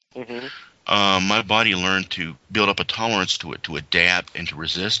 Mm-hmm. my body learned to build up a tolerance to it, to adapt and to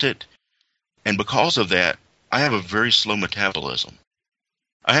resist it. And because of that, I have a very slow metabolism.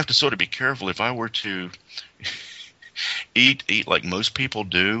 I have to sort of be careful. If I were to eat like most people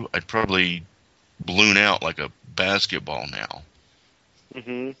do, I'd probably balloon out like a basketball now.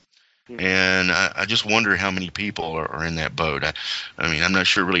 Mm-hmm. And I just wonder how many people are in that boat. I mean, I'm not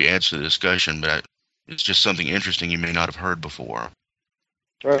sure it really adds to the discussion, but it's just something interesting you may not have heard before.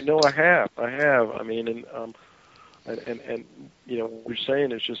 Right. No, I have. I mean, and you know, what you're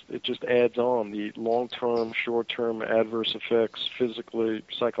saying is it just adds on the long-term, short-term adverse effects, physically,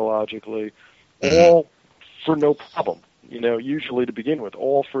 psychologically, all for no problem. You know, usually to begin with,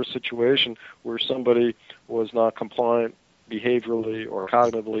 all for a situation where somebody was not compliant behaviorally or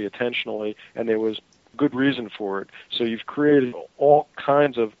cognitively, attentionally, and there was good reason for it. So you've created all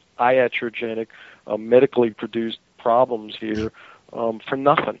kinds of iatrogenic, medically produced problems here for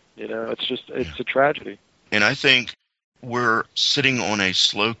nothing. You know, it's a tragedy. And I think we're sitting on a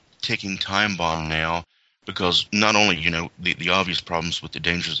slow-ticking time bomb now because not only, you know, the obvious problems with the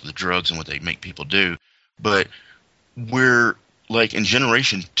dangers of the drugs and what they make people do, but we're like in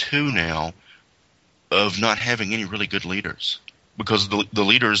generation 2 now of not having any really good leaders because the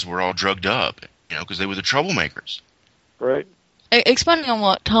leaders were all drugged up, you know, because they were the troublemakers. Right. Expanding on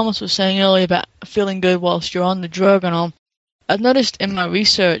what Thomas was saying earlier about feeling good whilst you're on the drug and all, I've noticed in my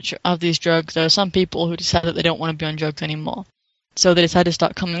research of these drugs, there are some people who decide that they don't want to be on drugs anymore. So they decide to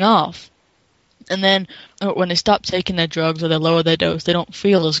start coming off. And then when they stop taking their drugs or they lower their dose, they don't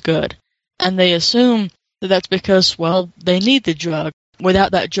feel as good. And they assume that that's because, well, they need the drug.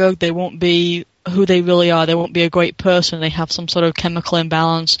 Without that drug, they won't be who they really are. They won't be a great person. They have some sort of chemical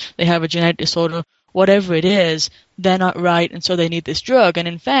imbalance. They have a genetic disorder. Whatever it is, they're not right, and so they need this drug. And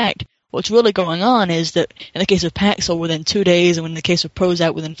in fact, what's really going on is that in the case of Paxil, within 2 days, and in the case of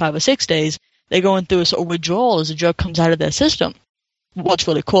Prozac, within 5 or 6 days, they're going through a sort of withdrawal as the drug comes out of their system. What's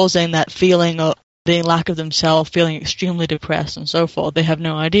really causing that feeling of being lack of themselves, feeling extremely depressed, and so forth, they have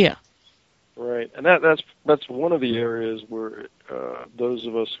no idea. Right, and that's one of the areas where those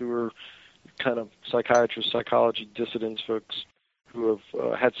of us who are kind of psychiatrists, psychology dissidents, folks who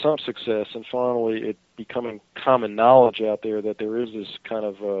have had some success, and finally it becoming common knowledge out there that there is this kind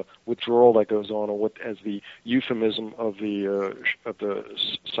of withdrawal that goes on, or what, as the euphemism of the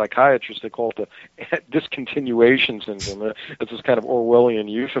psychiatrists, they call it the discontinuation syndrome. It's this kind of Orwellian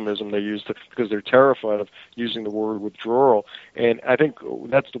euphemism they use because they're terrified of using the word withdrawal. And I think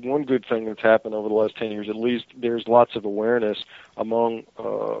that's the one good thing that's happened over the last 10 years. At least there's lots of awareness among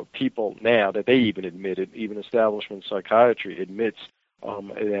people now that they even admitted, even establishment psychiatry admits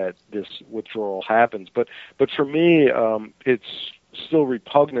that this withdrawal happens. But for me, it's still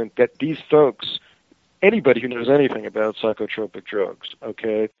repugnant that these folks, anybody who knows anything about psychotropic drugs,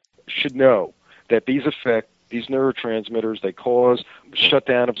 okay, should know that these affect these neurotransmitters. They cause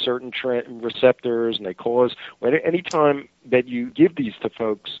shutdown of certain receptors, and they cause, anytime that you give these to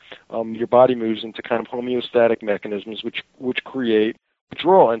folks, your body moves into kind of homeostatic mechanisms which create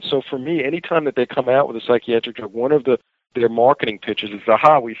withdrawal. And so for me, anytime that they come out with a psychiatric drug, one of their marketing pitches is,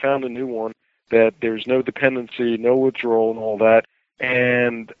 aha, we found a new one that there's no dependency, no withdrawal, and all that.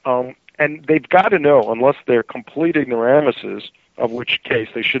 And they've got to know, unless they're complete ignoramuses, of which case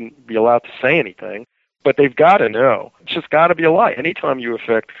they shouldn't be allowed to say anything, but they've got to know. It's just got to be a lie. Anytime you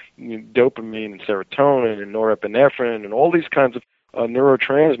affect dopamine and serotonin and norepinephrine and all these kinds of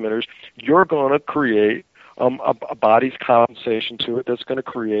neurotransmitters, you're going to create a body's compensation to it that's going to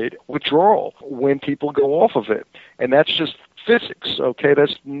create withdrawal when people go off of it. And that's just physics, okay?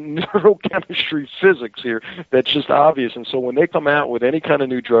 That's neurochemistry physics here. That's just obvious. And so when they come out with any kind of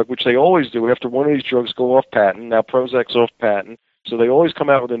new drug, which they always do after one of these drugs go off patent, now Prozac's off patent, so they always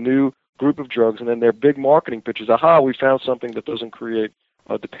come out with a new group of drugs, and then their big marketing pitch is, aha, we found something that doesn't create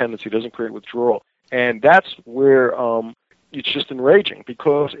dependency, doesn't create withdrawal. And that's where it's just enraging,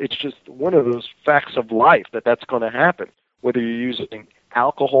 because it's just one of those facts of life that's going to happen, whether you're using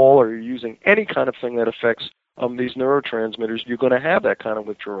alcohol or you're using any kind of thing that affects these neurotransmitters, you're going to have that kind of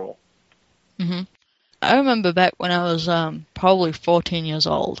withdrawal. Mm-hmm. I remember back when I was probably 14 years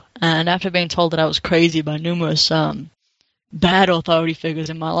old, and after being told that I was crazy by numerous bad authority figures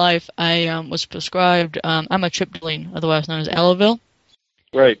in my life, I was prescribed amitriptyline, otherwise known as Elavil.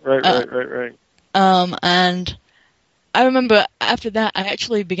 Right. And I remember after that, I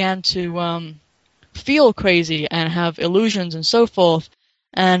actually began to feel crazy and have illusions and so forth.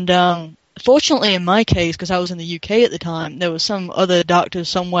 And Fortunately, in my case, because I was in the UK at the time, there was some other doctors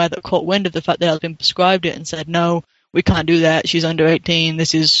somewhere that caught wind of the fact that I had been prescribed it and said, no, we can't do that. She's under 18.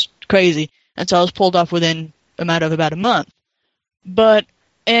 This is crazy. And so I was pulled off within a matter of about a month. But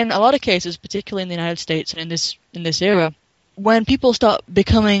in a lot of cases, particularly in the United States and in this era, when people start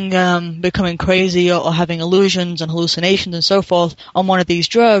becoming crazy or having illusions and hallucinations and so forth on one of these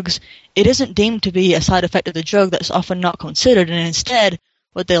drugs, it isn't deemed to be a side effect of the drug. That's often not considered, and instead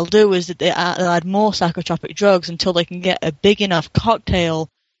what they'll do is that they'll add more psychotropic drugs until they can get a big enough cocktail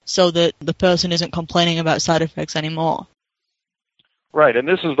so that the person isn't complaining about side effects anymore. Right, and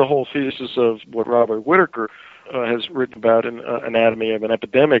this is the whole thesis of what Robert Whitaker has written about in Anatomy of an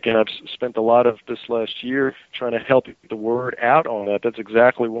Epidemic, and I've spent a lot of this last year trying to help the word out on that. That's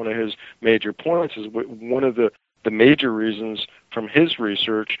exactly one of his major points, is one of the major reasons from his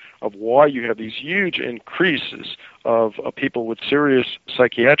research of why you have these huge increases of people with serious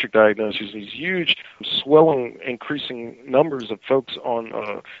psychiatric diagnoses, these huge swelling, increasing numbers of folks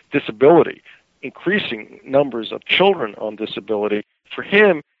on disability, increasing numbers of children on disability. For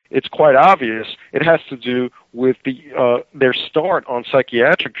him, it's quite obvious it has to do with their start on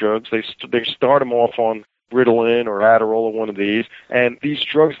psychiatric drugs. They start them off on Ritalin or Adderall or one of these, and these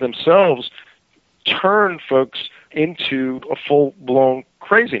drugs themselves turn folks into a full-blown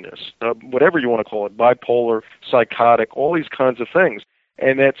craziness, whatever you want to call it, bipolar, psychotic, all these kinds of things.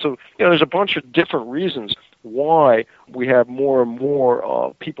 And there's a bunch of different reasons why we have more and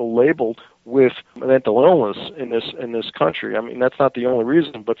more people labeled with mental illness in this country. I mean, that's not the only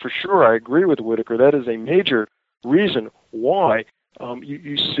reason, but for sure I agree with Whitaker. That is a major reason why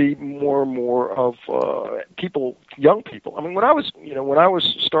you see more and more of people, young people. I mean, when I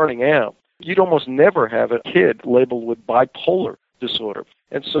was starting out, you'd almost never have a kid labeled with bipolar disorder.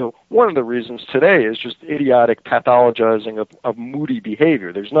 And so one of the reasons today is just idiotic pathologizing of moody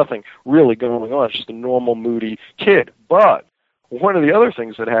behavior. There's nothing really going on. It's just a normal moody kid. But one of the other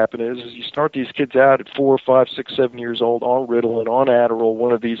things that happen is you start these kids out at 4, 5, 6, 7 years old on Ritalin, on Adderall,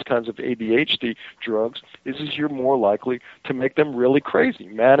 one of these kinds of ADHD drugs, is you're more likely to make them really crazy,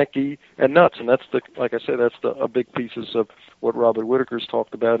 manic-y, and nuts. And that's like I said, that's a big piece of what Robert Whitaker's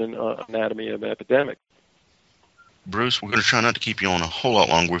talked about in Anatomy of an Epidemic. Bruce, we're going to try not to keep you on a whole lot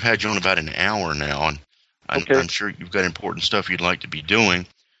longer. We've had you on about an hour now, and I'm sure you've got important stuff you'd like to be doing.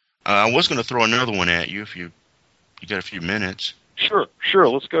 I was going to throw another one at you if you got a few minutes. Sure.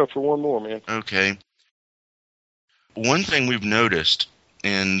 Let's go for one more, man. Okay. One thing we've noticed,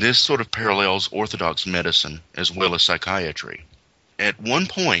 and this sort of parallels orthodox medicine as well as psychiatry. At one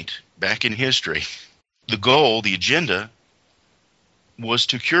point back in history, the goal, the agenda, was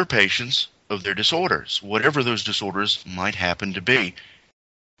to cure patients of their disorders, whatever those disorders might happen to be.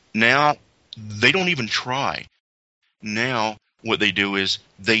 Now, they don't even try. Now, what they do is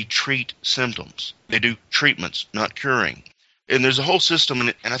they treat symptoms. They do treatments, not curing. And there's a whole system,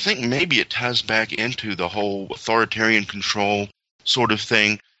 and I think maybe it ties back into the whole authoritarian control sort of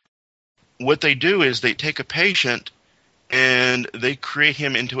thing. What they do is they take a patient and they create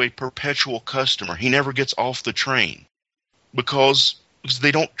him into a perpetual customer. He never gets off the train because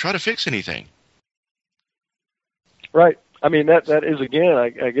they don't try to fix anything. Right. I mean, that is, again,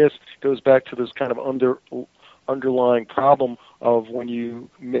 I guess, goes back to this kind of underlying problem of when you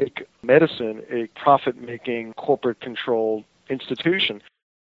make medicine a profit-making, corporate-controlled institution.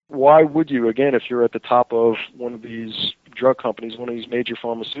 Why would you, again, if you're at the top of one of these drug companies, one of these major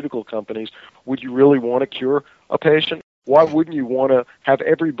pharmaceutical companies, would you really want to cure a patient? Why wouldn't you want to have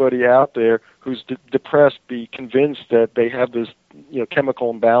everybody out there who's depressed be convinced that they have this, chemical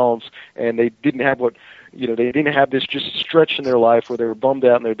imbalance, and they didn't have they didn't have this just stretch in their life where they were bummed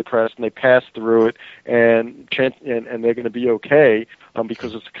out and they're depressed and they passed through it and they're going to be okay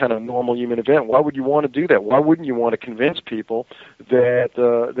because it's a kind of normal human event. Why would you want to do that? Why wouldn't you want to convince people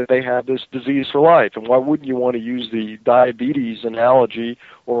that they have this disease for life? And why wouldn't you want to use the diabetes analogy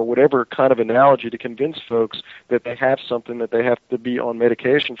or whatever kind of analogy to convince folks that they have something, that they have to be on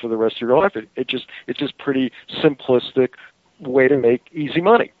medication for the rest of your life? It's just pretty simplistic way to make easy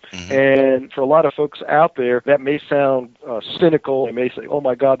money. Mm-hmm. And for a lot of folks out there, that may sound cynical. They may say, oh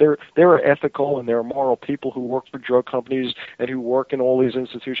my God, there are ethical and there are moral people who work for drug companies and who work in all these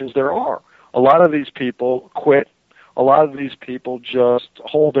institutions. There are. A lot of these people quit. A lot of these people just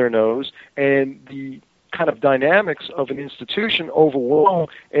hold their nose, and the kind of dynamics of an institution overwhelm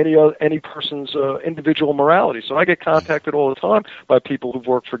any person's individual morality. So I get contacted all the time by people who've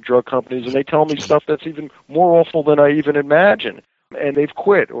worked for drug companies, and they tell me stuff that's even more awful than I even imagine. And they've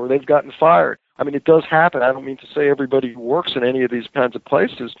quit or they've gotten fired. I mean, it does happen. I don't mean to say everybody who works in any of these kinds of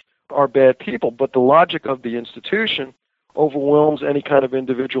places are bad people, but the logic of the institution overwhelms any kind of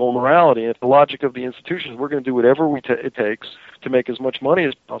individual morality. And the logic of the institutions, we're going to do whatever it takes to make as much money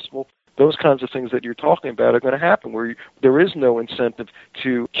as possible. Those kinds of things that you're talking about are going to happen, where there is no incentive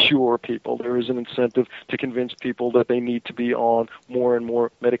to cure people. There is an incentive to convince people that they need to be on more and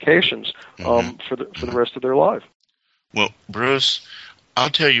more medications for the rest of their life. Well, Bruce, I'll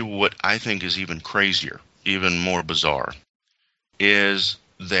tell you what I think is even crazier, even more bizarre, is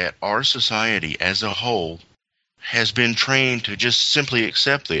that our society as a whole has been trained to just simply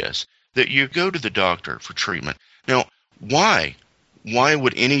accept this, that you go to the doctor for treatment. Now, why? Why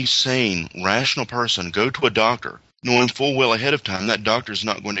would any sane, rational person go to a doctor knowing full well ahead of time that doctor's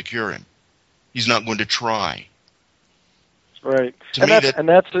not going to cure him? He's not going to try. Right.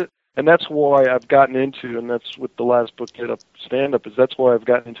 And that's why I've gotten into, and that's what the last book, Get Up, Stand Up, is that's why I've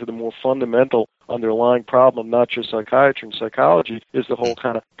gotten into the more fundamental underlying problem, not just psychiatry and psychology, is the whole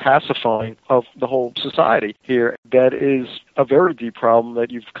kind of pacifying of the whole society here. That is a very deep problem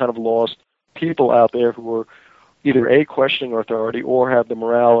that you've kind of lost people out there who are either A, questioning authority, or have the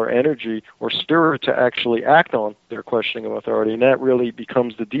morale or energy or spirit to actually act on their questioning of authority, and that really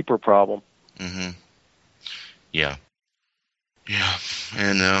becomes the deeper problem. Mm-hmm. Yeah. Yeah,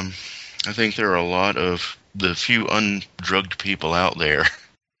 and I think there are a lot of the few undrugged people out there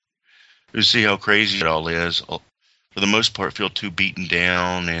who see how crazy it all is, for the most part feel too beaten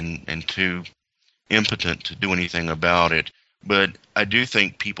down and too impotent to do anything about it. But I do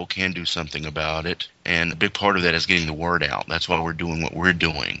think people can do something about it, and a big part of that is getting the word out. That's why we're doing what we're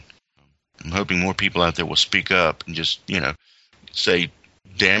doing. I'm hoping more people out there will speak up and just, say,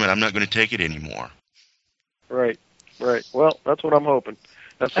 damn it, I'm not going to take it anymore. Right. Well, that's what I'm hoping.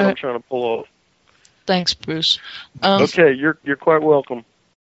 That's what I'm trying to pull off. Thanks, Bruce. Okay, you're quite welcome.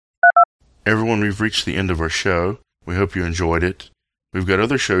 Everyone, we've reached the end of our show. We hope you enjoyed it. We've got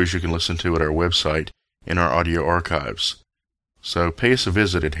other shows you can listen to at our website in our audio archives. So pay us a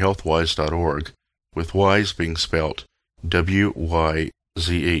visit at healthwyze.org, with Wyze being spelt Wyze.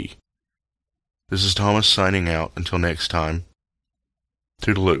 This is Thomas signing out. Until next time,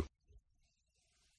 toodaloo.